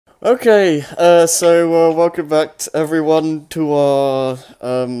Okay, welcome back everyone to our,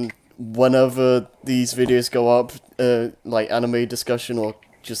 whenever these videos go up, like anime discussion or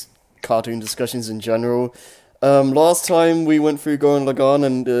just cartoon discussions in general. Last time we went through Gurren Lagann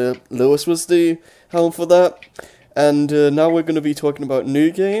and, Lewis was the helm for that. And, now we're gonna be talking about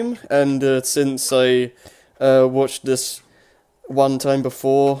New Game, and, since I, watched this one time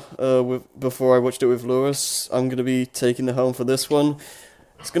before I watched it with Lewis, I'm gonna be taking the helm for this one.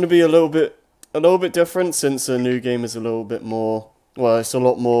 It's going to be a little bit different since a new game is a little bit more, well, it's a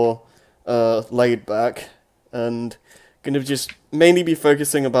lot more laid back, and going to just mainly be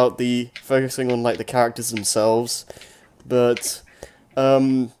focusing on like the characters themselves. But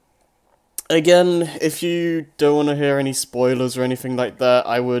again, if you don't want to hear any spoilers or anything like that,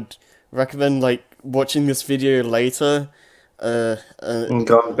 I would recommend like watching this video later. And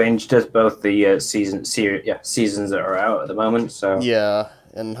Gone Binge does both the seasons that are out at the moment. So Yeah,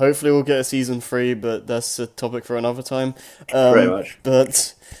 and hopefully we'll get a season 3, but that's a topic for another time. pretty much.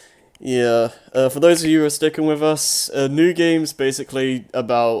 But yeah, for those of you who are sticking with us, New Game's basically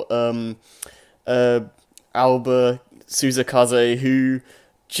about Alba Suzakaze, who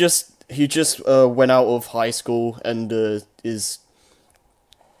just went out of high school and is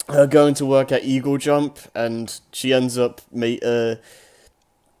going to work at Eagle Jump, and she ends up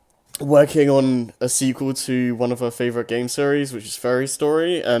working on a sequel to one of her favorite game series, which is Fairy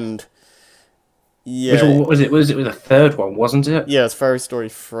Story, and Which yeah, one was it? Was it the third one? Wasn't it? yeah, it's Fairy Story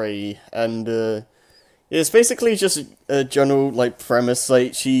 3, and it's basically just a general like premise.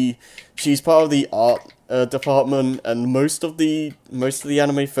 Like she's part of the art department, and most of the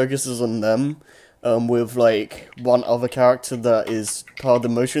anime focuses on them. With like one other character that is part of the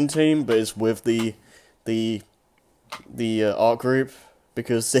motion team, but is with the art group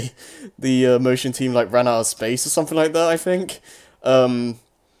because the motion team like ran out of space or something like that. I think.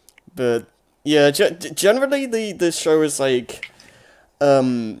 But yeah, generally the show is like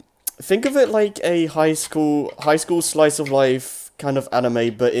think of it like a high school slice of life kind of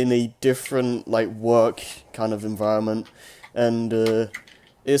anime, but in a different like work kind of environment, and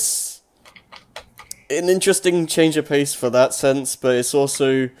it's an interesting change of pace for that sense, but it's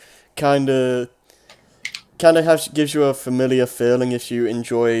also kind of gives you a familiar feeling if you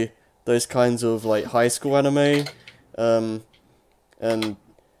enjoy those kinds of like high school anime, and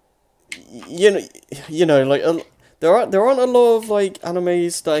you know like there aren't a lot of like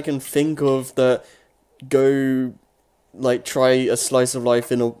animes that I can think of that go like try a slice of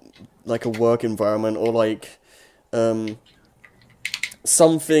life in a work environment, or like um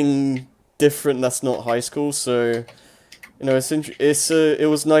something different that's not high school. So it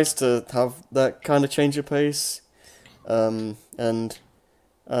was nice to have that kind of change of pace. And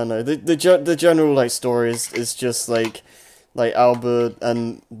I don't know, the general like story is just like Albert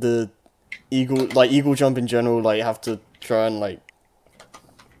and the Eagle Jump in general like have to try and like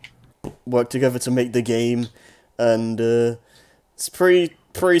work together to make the game, and it's pretty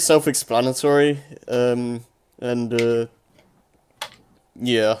self-explanatory. And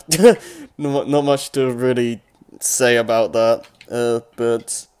yeah, not much to really say about that.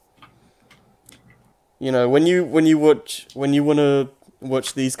 But when you wanna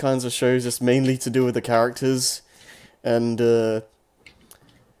watch these kinds of shows, it's mainly to do with the characters, and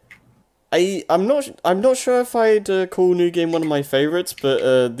I'm not sure if I'd call New Game one of my favorites, but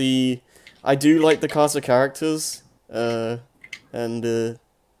I do like the cast of characters, and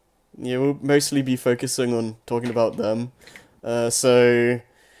yeah, we'll mostly be focusing on talking about them. So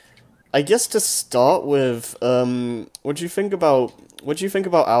I guess to start with, what do you think about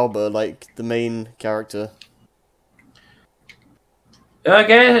Alba, like the main character?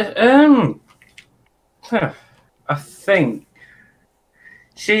 Okay. I think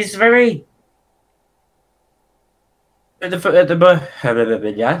she's very yeah,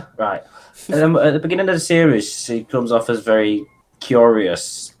 right. At the beginning of the series, she comes off as very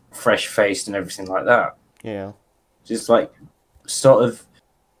curious, fresh faced, and everything like that. Yeah. She's like sort of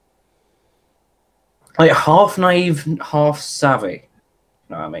like half naive, half savvy.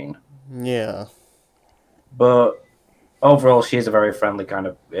 You know what I mean? Yeah. But overall, she is a very friendly kind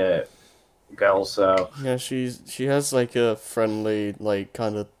of girl. So Yeah, she has like a friendly like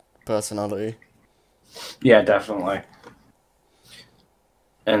kind of personality. yeah, definitely.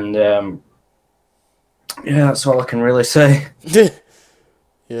 And yeah, that's all I can really say.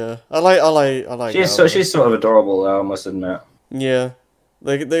 Yeah. I like Alba. She's sort of adorable, though, I must admit. Yeah.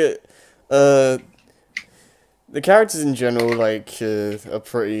 Like uh the characters in general are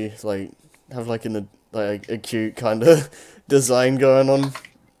pretty like have like a cute kind of design going on,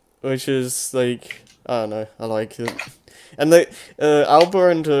 which is like I don't know, I like it. And they, Alba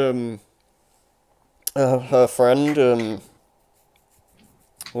and her friend,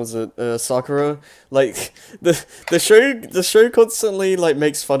 was it Sakura? Like the show constantly like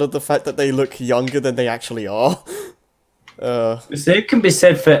makes fun of the fact that they look younger than they actually are. So it can be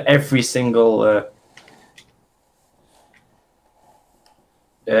said for every single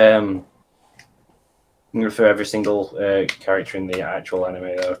for every single character in the actual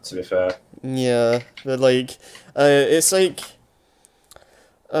anime, though. To be fair, Yeah, but like, it's like,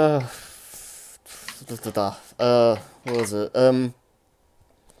 uh, what was it?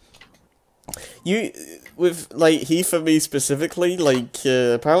 You with like Hifumi specifically, like,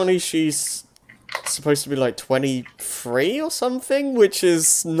 apparently she's supposed to be like 23 or something, which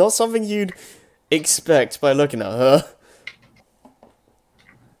is not something you'd expect by looking at her.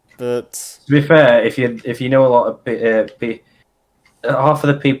 But to be fair, if you know a lot of half of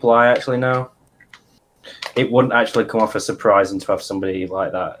the people I actually know, it wouldn't actually come off as surprising to have somebody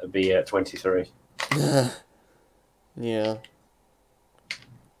like that be 23. yeah.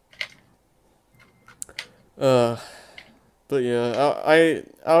 But yeah,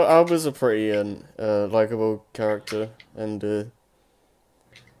 I was a pretty likable character, and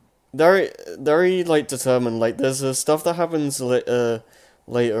very like determined. Like there's stuff that happens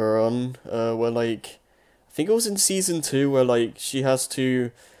later on, where like I think it was in season 2 where like she has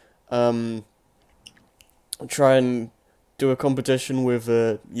to try and do a competition with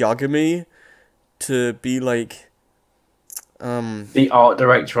Yagami to be like The art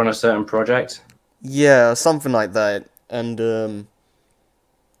director on a certain project. yeah, something like that. And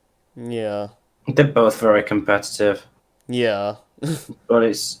yeah. They're both very competitive, Yeah.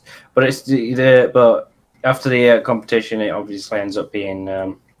 but but after the competition, it obviously ends up being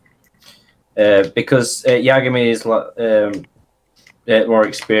because Yagami is more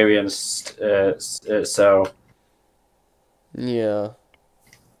experienced, so Yeah.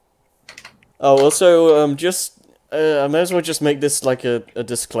 Oh, also, just I may as well just make this like a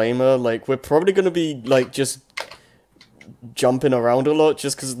disclaimer. Like, we're probably gonna be like just jumping around a lot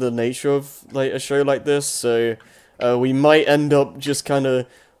just because of the nature of like a show like this. So, we might end up just kind of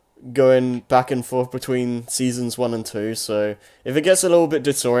going back and forth between seasons 1 and 2. So, if it gets a little bit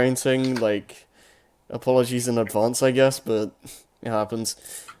disorienting, like, apologies in advance, I guess, but it happens.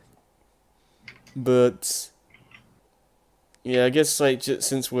 But yeah, I guess like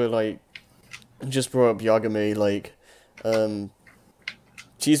since we're like just brought up Yagami, like,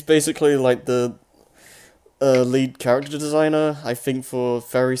 she's basically like the lead character designer, I think, for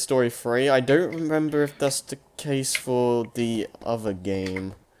Fairy Story 3. I don't remember if that's the case for the other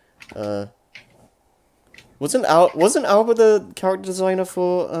game. Wasn't Alba the character designer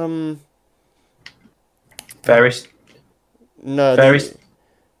for very no very.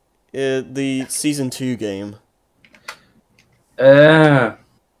 the season 2 game?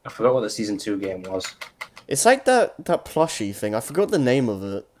 I forgot what the season 2 game was. It's like that plushie thing. I forgot the name of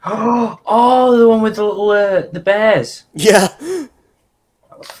it. Oh, the one with the little the bears. Yeah. That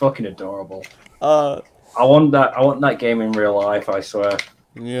was fucking adorable. Uh. I want that game in real life. I swear.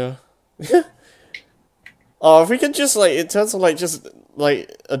 Yeah. Oh, if we could just like, in terms of like just like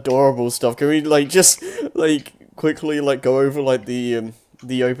adorable stuff, can we like just like quickly like go over like the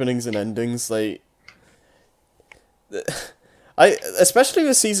openings and endings, like I especially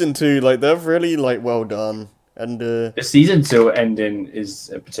with season 2, like they're really like well done, and The season 2 ending is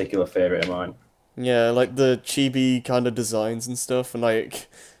a particular favorite of mine. yeah, like the chibi kind of designs and stuff, and like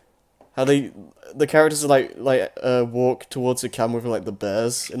how the characters like walk towards the camera with like the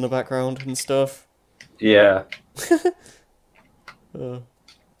bears in the background and stuff. Yeah. I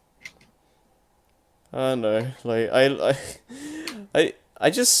don't know, like I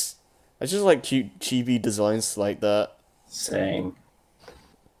just like cute chibi designs like that. Same.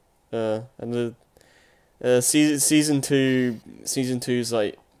 And the season two's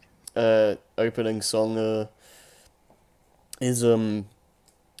like opening song is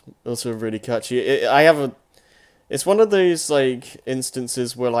also really catchy. It's one of those like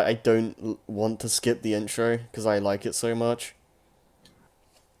instances where like I don't want to skip the intro because I like it so much.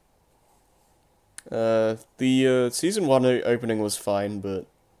 The season 1 opening was fine, but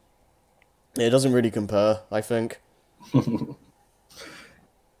it doesn't really compare, I think.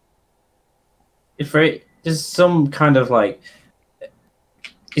 It's very. There's some kind of like.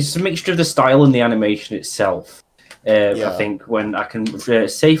 It's a mixture of the style and the animation itself. I think when I can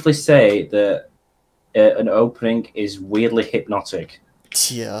safely say that an opening is weirdly hypnotic.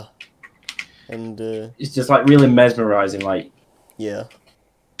 Yeah. And it's just like really mesmerizing. Like yeah.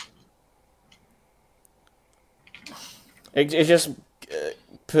 It just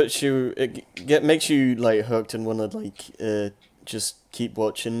puts you, makes you like hooked and wanna like just keep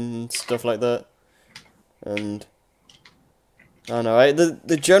watching and stuff like that. And I don't know,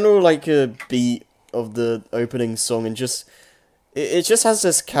 the general like beat of the opening song and just it just has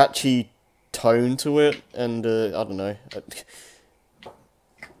this catchy tone to it, and I don't know,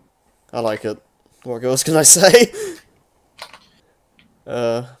 I like it. What else can I say?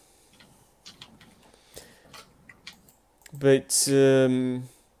 But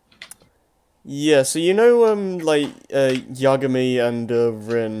yeah, so you know like Yagami and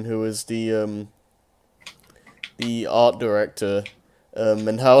Rin, who is the art director,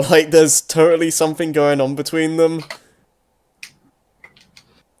 and how like there's totally something going on between them,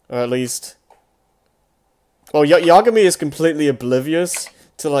 or at least, well, Yagami is completely oblivious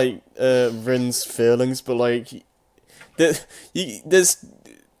to like Rin's feelings, but like there's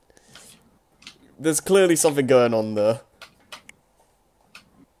clearly something going on there.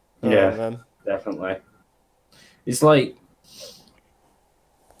 Yeah, oh, man. Definitely. It's like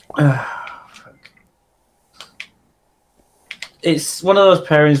it's one of those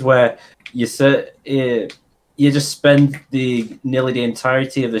pairings where you just spend nearly the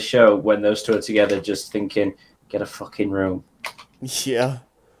entirety of the show when those two are together just thinking, get a fucking room. Yeah.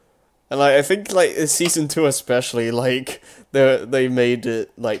 And like I think like in season 2 especially, like they made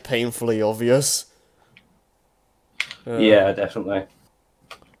it like painfully obvious. Yeah, definitely.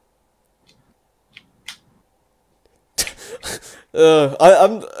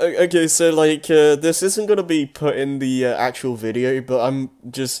 I'm okay. So like, this isn't gonna be put in the actual video, but I'm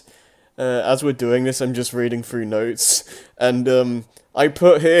just as we're doing this, I'm just reading through notes, and I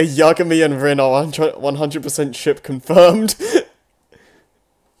put here Yagami and Rin are 100% ship confirmed.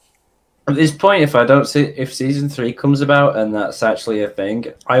 At this point, if season 3 comes about and that's actually a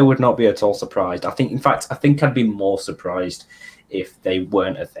thing, I would not be at all surprised. In fact, I think I'd be more surprised if they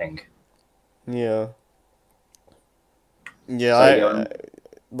weren't a thing. Yeah. Yeah,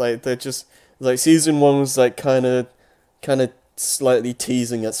 like they're just like season 1 was like kind of slightly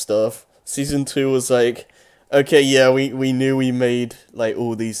teasing at stuff. Season 2 was like, okay, yeah, we knew we made like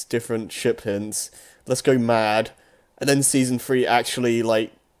all these different ship hints. Let's go mad. And then season 3 actually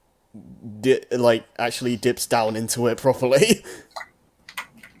like actually dips down into it properly.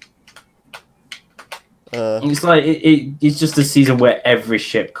 It's like it's just a season where every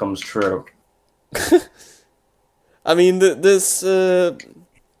ship comes true. I mean, this is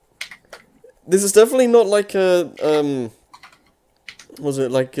definitely not like a was it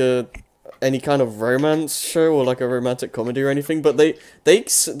like any kind of romance show or like a romantic comedy or anything? But they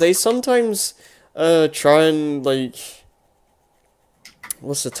sometimes try and like,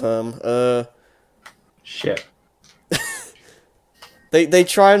 what's the term? Ship. They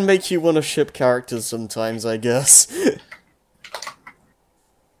try and make you want to ship characters sometimes, I guess.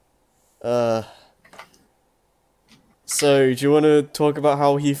 So, do you want to talk about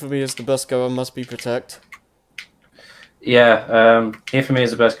how Hifumi is the best girl and must be protect? Yeah, Hifumi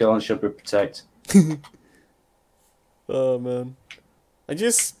is the best girl and should be protect. Oh man, I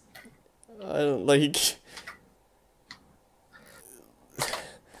don't like.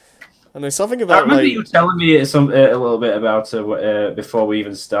 I know something about. I remember like, you telling me a little bit about it before we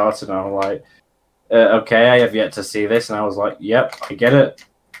even started, and I'm like, okay, I have yet to see this, and I was like, yep, I get it.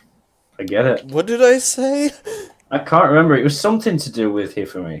 I get it. What did I say? I can't remember. It was something to do with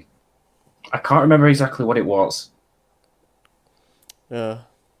Hifumi. I can't remember exactly what it was. Yeah.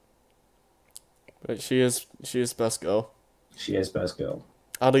 But she is best girl. She is best girl.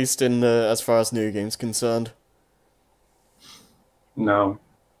 At least in as far as New Game's concerned. No.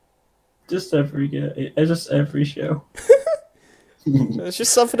 Just every show. There's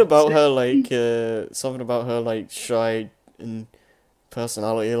just something about her like shy and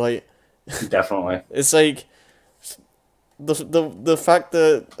personality, like definitely. it's like the fact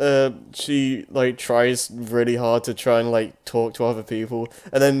that she like tries really hard to try and like talk to other people,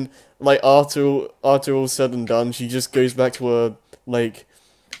 and then like after all said and done, she just goes back to her like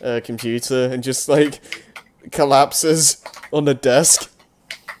computer and just like collapses on the desk.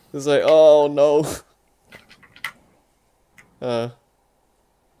 It's like, oh no.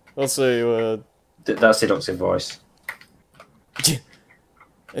 Also, that seductive voice.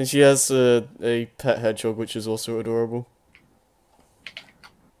 And she has a pet hedgehog, which is also adorable.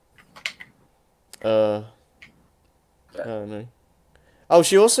 I don't know. Oh,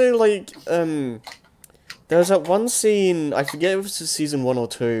 she also like there's that one scene, I forget if it was season 1 or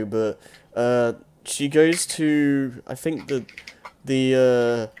 2, but she goes to, I think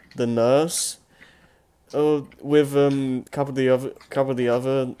the nurse with couple of the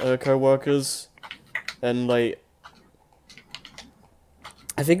other co-workers, and like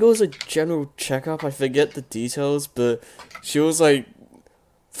I think it was a general checkup. I forget the details, but she was like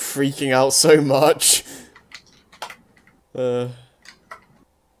freaking out so much. And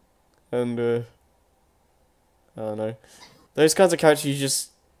I don't know. Those kinds of characters,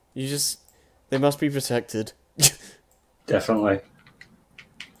 you just, they must be protected. Definitely.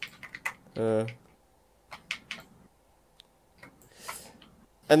 And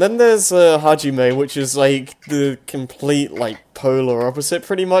then there's Hajime, which is like the complete like polar opposite,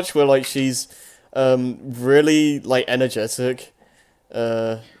 pretty much, where like she's really like energetic,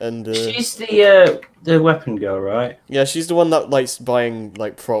 and She's the weapon girl, right? yeah, she's the one that likes buying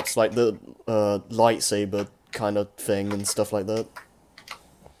like props, like the lightsaber kind of thing and stuff like that.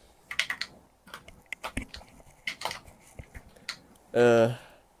 Oh,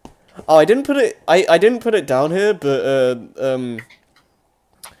 I didn't put it. I didn't put it down here, but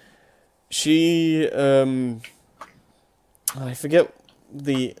she I forget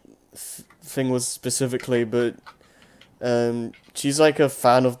the thing was specifically, but she's like a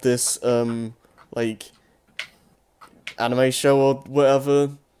fan of this like anime show or whatever,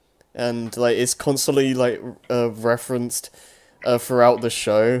 and like it's constantly like referenced throughout the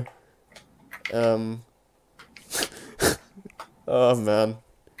show. Oh man,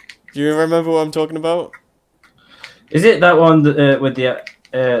 do you remember what I'm talking about? Is it that one that, with the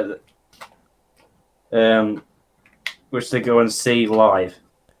which they go and see live?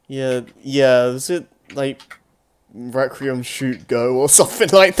 Yeah, yeah. Is it like Requiem Shoot Go or something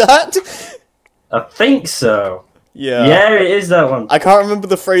like that? I think so. Yeah. Yeah, it is that one. I can't remember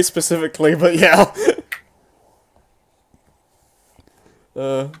the phrase specifically, but yeah.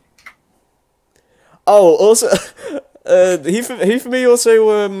 Oh, also, he for me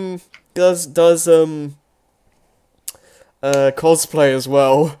also does cosplay as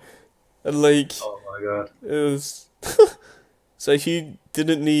well, and like Oh my god. it was so he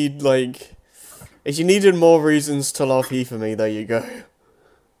didn't need like if you needed more reasons to love he for me, there you go.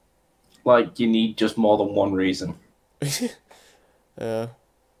 Like, you need just more than one reason. Yeah.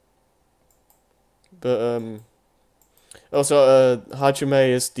 But also Hajime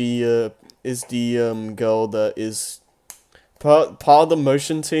is the girl that is part of the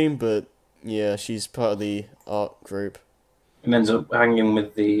motion team, but yeah, she's part of the art group. And ends up hanging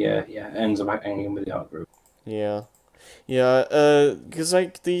with the hanging with the art group. Yeah. Yeah, cuz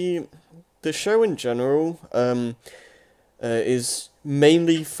like the show in general is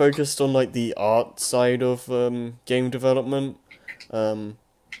mainly focused on like the art side of game development. And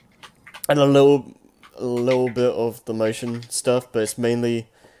a little bit of the motion stuff, but it's mainly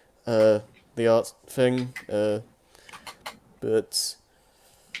the art thing. But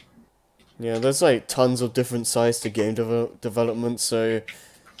yeah, there's like tons of different sides to game development, so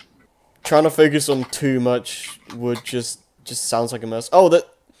trying to focus on too much would just sounds like a mess. Oh,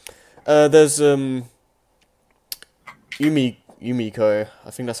 there's Yumiko,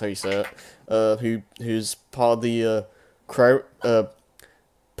 I think that's how you say it. Who's part of the crow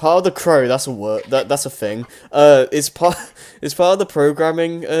part of the crow, that's a word. That's a thing. It's part of the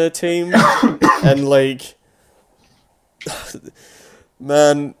programming team, and like,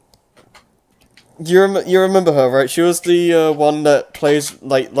 man, you remember her, right? She was the one that plays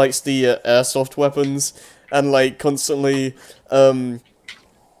likes the airsoft weapons and like constantly what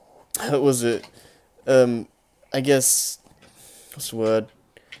was it? I guess what's the word?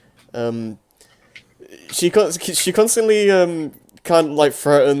 She constantly kind of like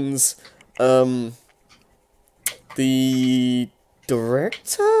threatens the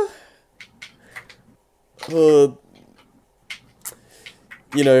director,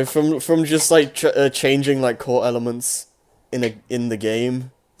 you know, from just like changing like core elements in the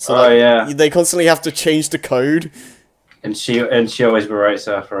game. So like, yeah, they constantly have to change the code. and she always berates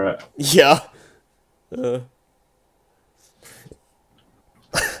her for it. Yeah.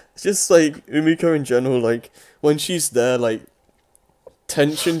 Just like Umiko in general, like when she's there, like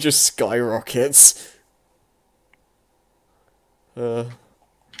tension just skyrockets. Do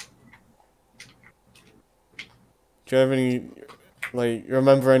you have any, like,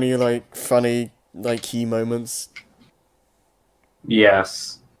 remember any, like, funny, like, key moments?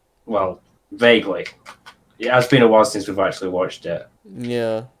 Yes. Well, vaguely. It has been a while since we've actually watched it.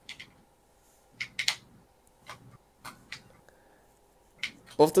 Yeah.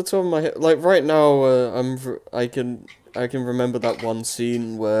 Off the top of my head, like, right now, I can remember that one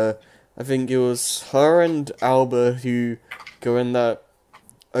scene where I think it was her and Alba who go in that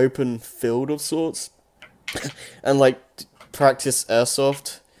open field of sorts and like practice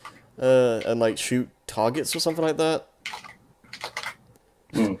airsoft and like shoot targets or something like that.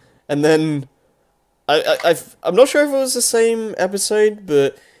 Mm. And then I'm not sure if it was the same episode,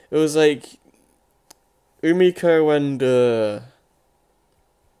 but it was like Umiko and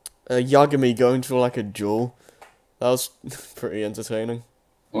Yagami going to like a duel. That was pretty entertaining.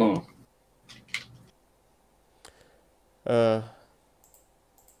 Mm. Yeah.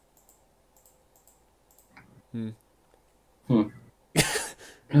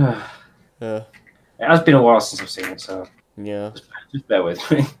 It has been a while since I've seen it, so Yeah. just bear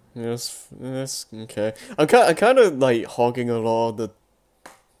with me. Yes, okay. I'm kind of like hogging a lot of the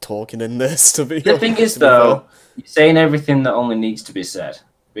talking in this to be. The thing is, though, you're saying everything that only needs to be said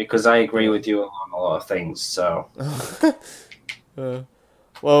because I agree with you on a lot of things. So,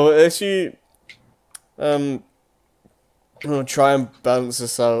 well, if you I'll try and balance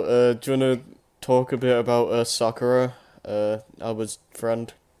this out. Do you want to talk a bit about Sakura, Albert's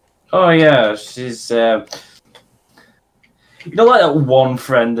friend? oh yeah, she's you know, like that one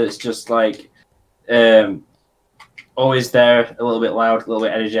friend that's just like always there, a little bit loud, a little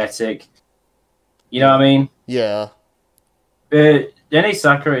bit energetic. You know what I mean? Yeah, Jenny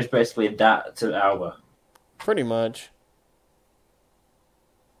Sakura is basically that to Alba. pretty much.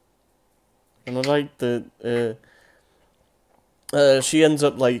 And I like that she ends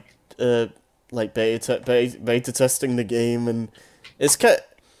up like beta testing the game, and it's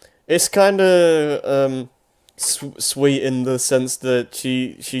kind of sweet in the sense that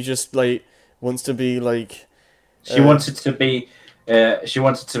she just like wants to be like She wanted to be. She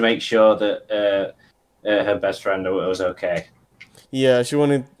wanted to make sure that her best friend was okay. yeah, she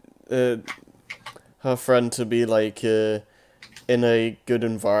wanted her friend to be like in a good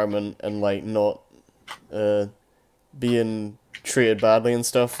environment and like not being treated badly and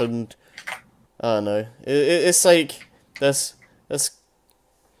stuff, and I don't know. It's like that's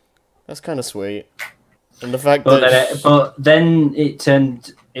kind of sweet, and the fact that But then it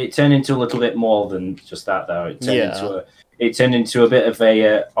turned into a little bit more than just that, though. It turned into a bit of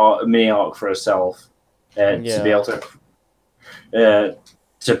a mini arc for herself to be able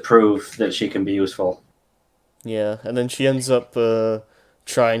to prove that she can be useful. yeah, and then she ends up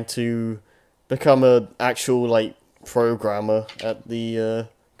trying to become a actual like programmer at the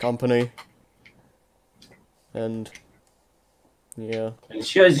company, and yeah, And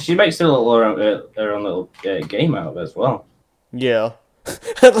she makes her own little game out of it as well. yeah.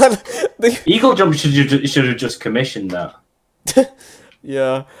 Eagle Jump should have just commissioned that.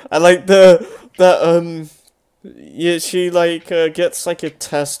 Yeah, I like yeah, she like gets like a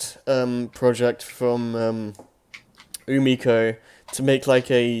test project from Umiko to make like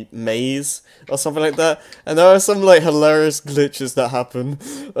a maze or something like that, and there are some like hilarious glitches that happen.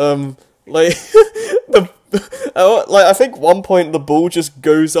 Like like I think one point the ball just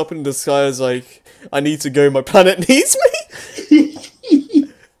goes up in the sky as like, I need to go, my planet needs me.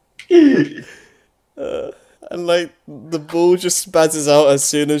 And like the ball just spazzes out as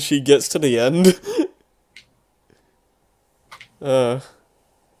soon as she gets to the end.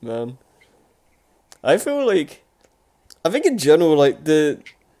 Man. I feel like, I think in general, like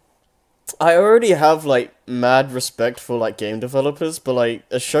I already have like mad respect for like game developers, but like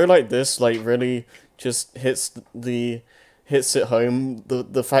a show like this like really just hits it home,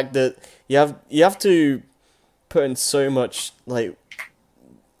 the fact that you have to put in so much like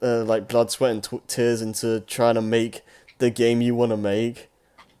blood, sweat, and tears into trying to make the game you want to make,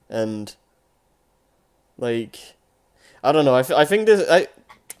 and like I don't know. I think this.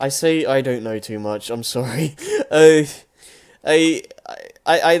 I say I don't know too much. I'm sorry. I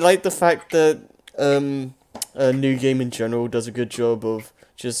like the fact that a new game in general does a good job of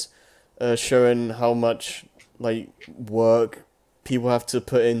just showing how much like work people have to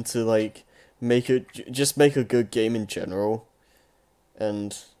put into like make a good game in general,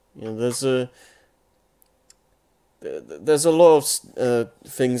 and you know there's a lot of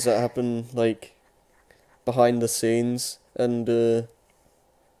things that happen like behind the scenes, and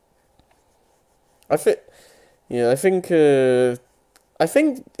I think I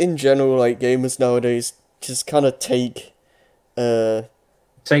think in general like gamers nowadays just kind of take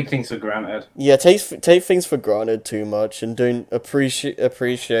things for granted. Yeah, take things for granted too much, and don't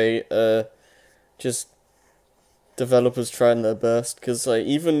appreciate just developers trying their best, because like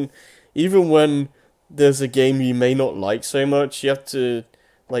even when there's a game you may not like so much, you have to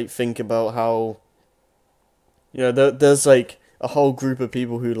like think about how, you know, there's like a whole group of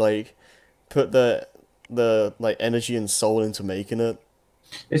people who like put the like energy and soul into making it.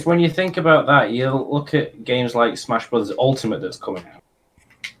 It's when you think about that, you look at games like Smash Bros. Ultimate that's coming out.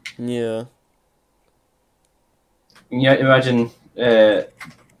 Yeah. Yeah, imagine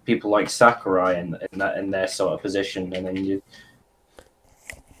people like Sakurai in their sort of position, and then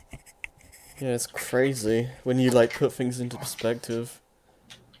Yeah, it's crazy when you like put things into perspective.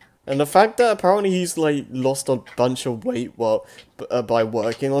 And the fact that apparently he's like lost a bunch of weight while by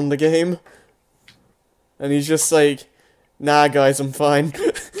working on the game, and he's just like, "Nah, guys, I'm fine."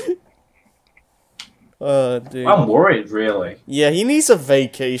 Dude. I'm worried, really. Yeah, he needs a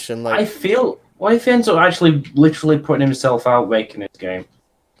vacation. Like, I feel. What if he ends up actually literally putting himself out making this game?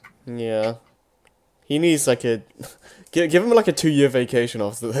 yeah, he needs like a give him like a 2-year vacation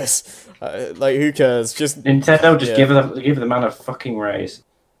after this. Like, who cares? Just Nintendo, just yeah. give the man a fucking raise,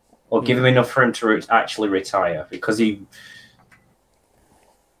 or give him enough for him to actually retire because he's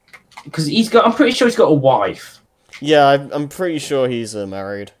got. I'm pretty sure he's got a wife. Yeah, I'm pretty sure he's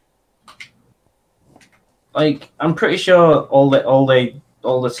married. Like, I'm pretty sure all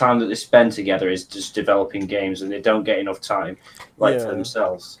the time that they spend together is just developing games, and they don't get enough time, like, for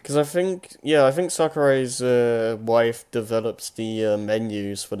themselves. Because I think Sakurai's wife develops the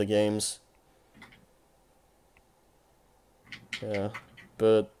menus for the games. Yeah,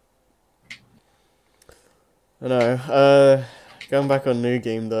 but I know. Going back on New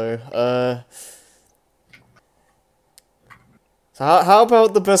Game though. So how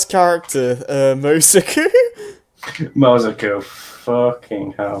about the best character, Mosaku? Mosaku,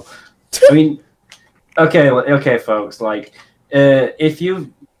 fucking hell. I mean, okay, folks. Like, if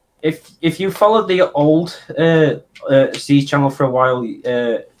you followed the old Siege channel for a while,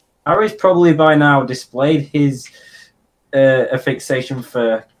 Ari's probably by now displayed his a fixation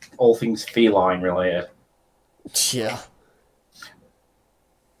for all things feline related. Yeah.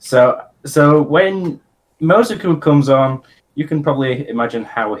 So when Mosaku comes on, you can probably imagine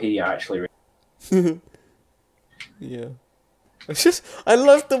how he actually. Yeah. It's just, I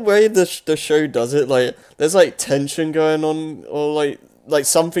love the way the show does it. Like, there's like tension going on, or like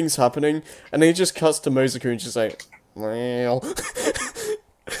something's happening, and then he just cuts to Mosaku and just like, well.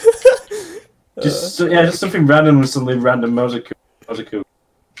 Just something random with suddenly random Mosaku.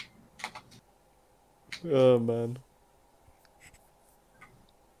 Oh man.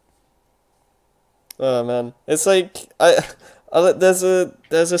 Oh man, it's like there's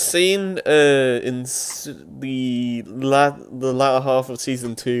a scene in the latter half of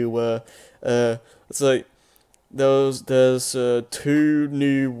season 2 where it's like there's two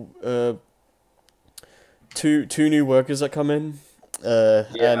new workers that come in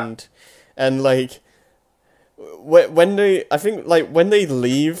and like when they when they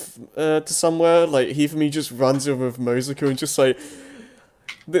leave to somewhere, like Hifumi just runs over with Mosaku and just like,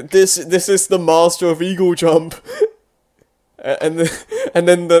 This is the master of Eagle Jump," and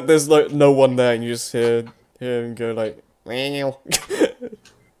then there's like no one there, and you just hear him go like, "Meow."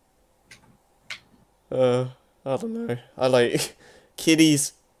 I don't know. I like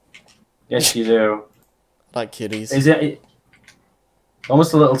kitties. Yes, you do. I like kitties. Is it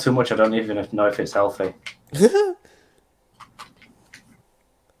almost a little too much? I don't even know if it's healthy.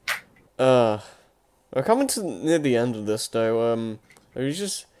 We're coming to near the end of this though.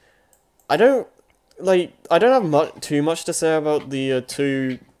 I don't have too much to say about the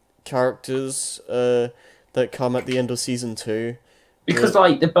two characters that come at the end of season 2. Because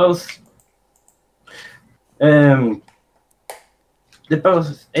like they're both in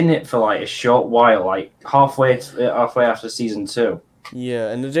it for like a short while, like halfway after season 2. Yeah,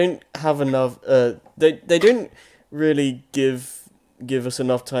 and they don't have enough. They don't really give us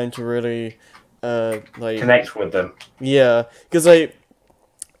enough time to really like connect with them. Yeah, because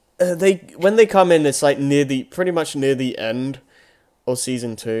like when they come in, it's like pretty much near the end of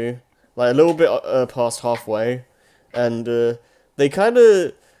season 2, like a little bit past halfway, and they kind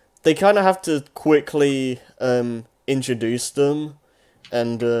of have to quickly introduce them,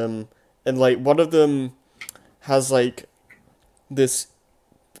 and like one of them has like this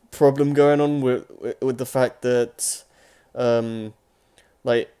problem going on with the fact that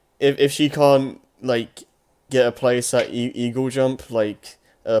like if she can't like get a place at Eagle Jump like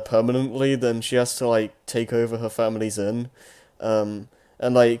permanently, then she has to like take over her family's inn, and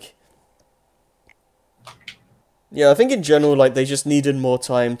like yeah, I think in general like they just needed more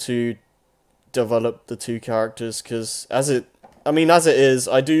time to develop the two characters, because as it is,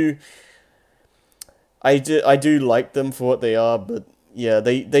 I do like them for what they are, but yeah,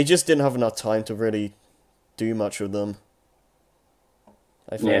 they just didn't have enough time to really do much with them,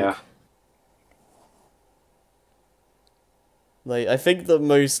 I think. Yeah. Like, I think the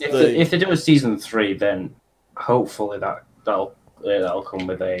most... If they do a season 3, then hopefully that'll come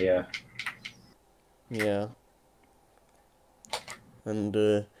with a... Yeah. And,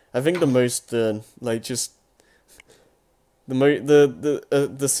 I think the most, like, just...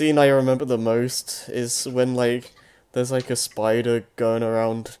 The scene I remember the most is when, like, there's, like, a spider going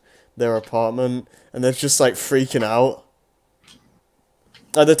around their apartment, and they're just like freaking out.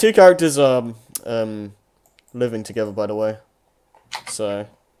 The two characters are living together, by the way. So,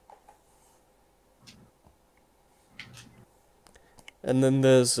 and then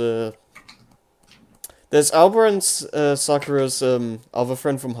there's Alba and Sakura's other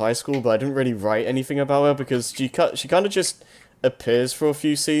friend from high school, but I didn't really write anything about her because she kind of just appears for a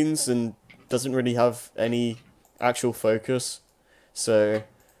few scenes and doesn't really have any actual focus. So,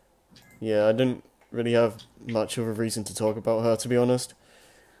 yeah, I didn't really have much of a reason to talk about her, to be honest.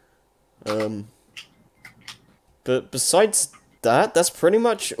 But besides that, that's pretty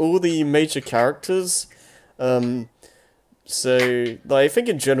much all the major characters. So, like, I think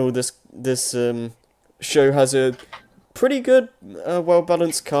in general, this show has a pretty good,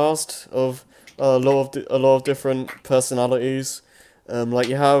 well-balanced cast of a lot of different personalities. Like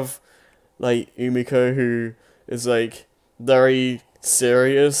you have like Umiko, who is like very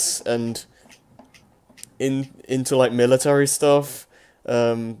serious and into like military stuff.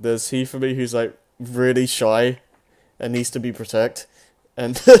 There's Hifumi, who's like really shy and needs to be protected,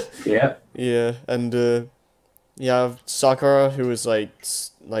 and Yeah. yeah, and you have Sakura, who is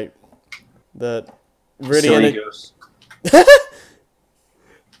like the really Silly goose.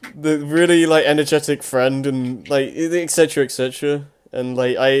 the really like energetic friend, and like etc etc, and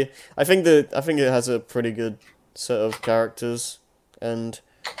like I think it has a pretty good set of characters, and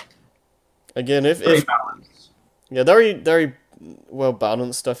again Pretty balanced. yeah, very well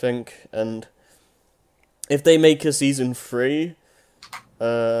balanced, I think. And if they make a season 3,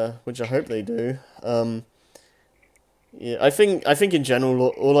 which I hope they do, yeah, I think in general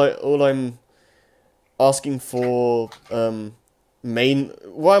all I'm asking for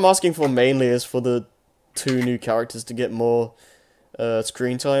what I'm asking for mainly is for the 2 new characters to get more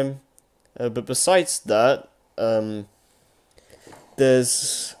screen time. But besides that,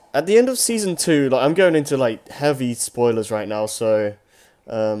 there's at the end of season 2, like I'm going into like heavy spoilers right now, so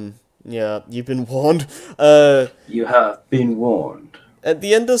yeah, you've been warned. You have been warned. At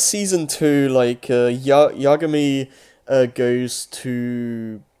the end of season 2, like Yagami goes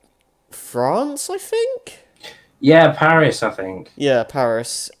to France, I think. Yeah, Paris, I think. Yeah,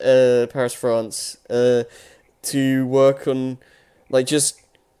 Paris, France, to work on, like, just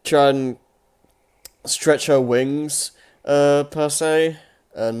try and stretch her wings, per se,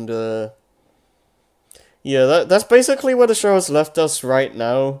 and, yeah, that's basically where the show has left us right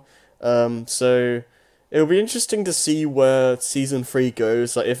now, so it'll be interesting to see where season 3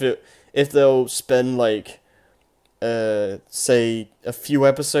 goes, like, if they'll spend, like, say a few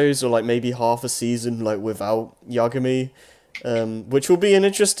episodes or like maybe half a season like without Yagami, which will be an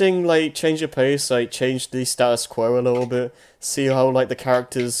interesting like change of pace, like change the status quo a little bit, see how like the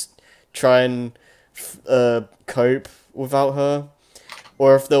characters try and cope without her,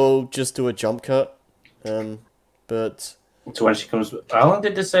 or if they'll just do a jump cut. But So when she comes, how long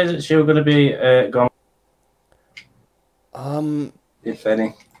did they say that she was going to be gone? If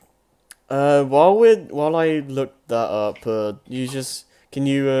any. While I look that up, can you just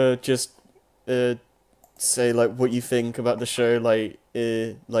say like what you think about the show, like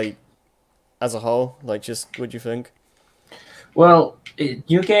as a whole, like just what do you think? Well,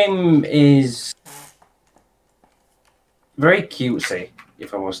 New Game is very cutesy,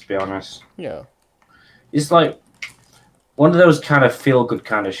 if I must be honest. Yeah. It's like one of those kind of feel-good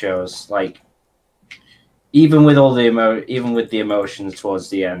kind of shows. Like even with all the emotions towards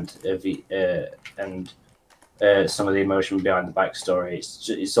the end of the and some of the emotion behind the backstory,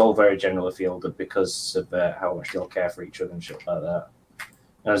 it's all very generally feel-good because of how much they'll care for each other and shit like that.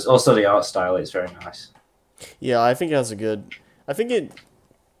 And it's also the art style; it's very nice. Yeah, I think it has a good. I think it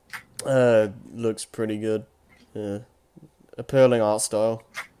looks pretty good. Yeah, appealing art style.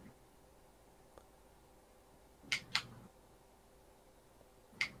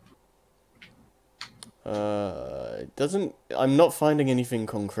 It doesn't. I'm not finding anything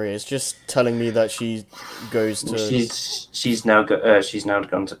concrete. It's just telling me that she goes to. She's now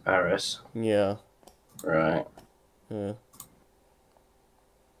gone to Paris. Yeah. Right. Yeah.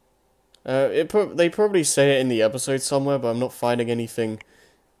 They probably say it in the episode somewhere, but I'm not finding anything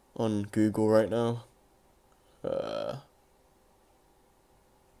on Google right now.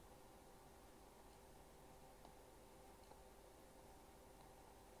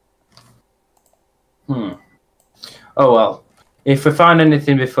 Oh well. If we find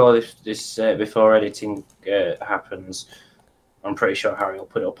anything before before editing happens, I'm pretty sure Harry will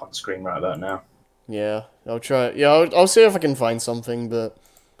put it up on screen right about now. Yeah, I'll try. Yeah, I'll see if I can find something, but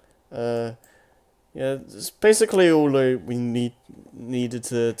yeah, it's basically all we needed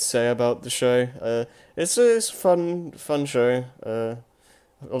to say about the show. It's a fun show.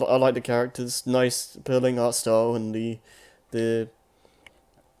 I like the characters, nice, appealing art style, and the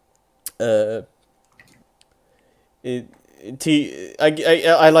uh,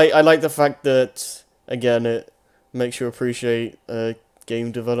 I like the fact that again it makes you appreciate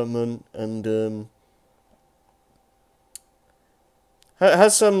game development and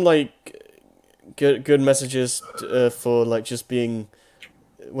has some like good messages for like just being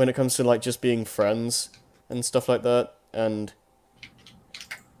when it comes to like just being friends and stuff like that, and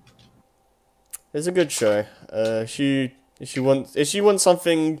it's a good show. She wants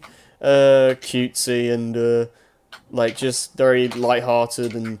something cutesy and like just very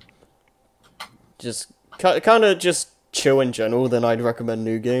light-hearted and just kind of just chill in general, then I'd recommend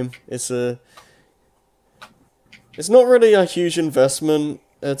New Game. It's not really a huge investment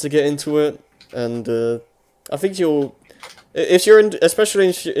to get into it, and I think if you're in, especially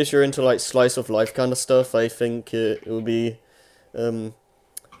if you're into like slice of life kind of stuff, I think it will be I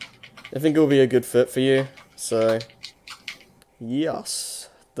think it will be a good fit for you. So yes,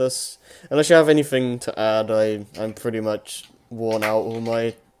 this unless you have anything to add, I'm pretty much worn out all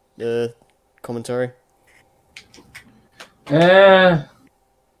my commentary. I'm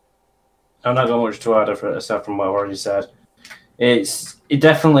not got much to add aside from what I've already said. It's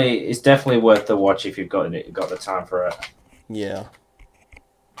definitely worth the watch if you've got the time for it. Yeah.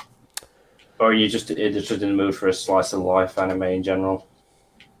 Or you're just in the mood for a slice of life anime in general.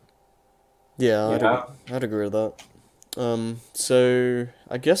 Yeah, I'd agree with that. So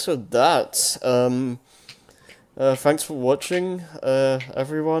I guess with that, thanks for watching,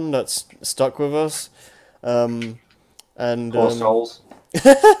 everyone that's stuck with us. And Poor souls.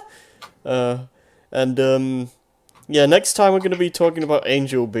 Yeah, next time we're gonna be talking about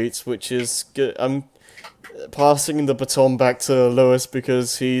Angel Beats, which is good. I'm passing the baton back to Lewis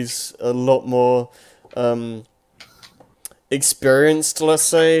because he's a lot more experienced, let's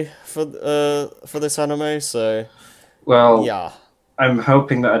say, for this anime. So, well, yeah, I'm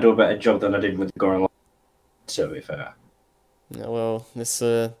hoping that I do a better job than I did with Gurren Lagann, to be fair. Yeah, well, this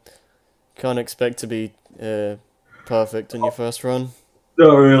can't expect to be perfect in your first run.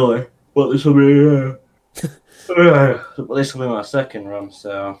 Not really, but this will be this will be my second run.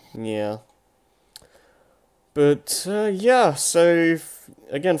 So yeah. But yeah, so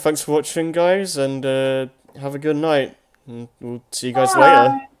again, thanks for watching, guys, and have a good night. And we'll see you guys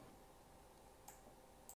later.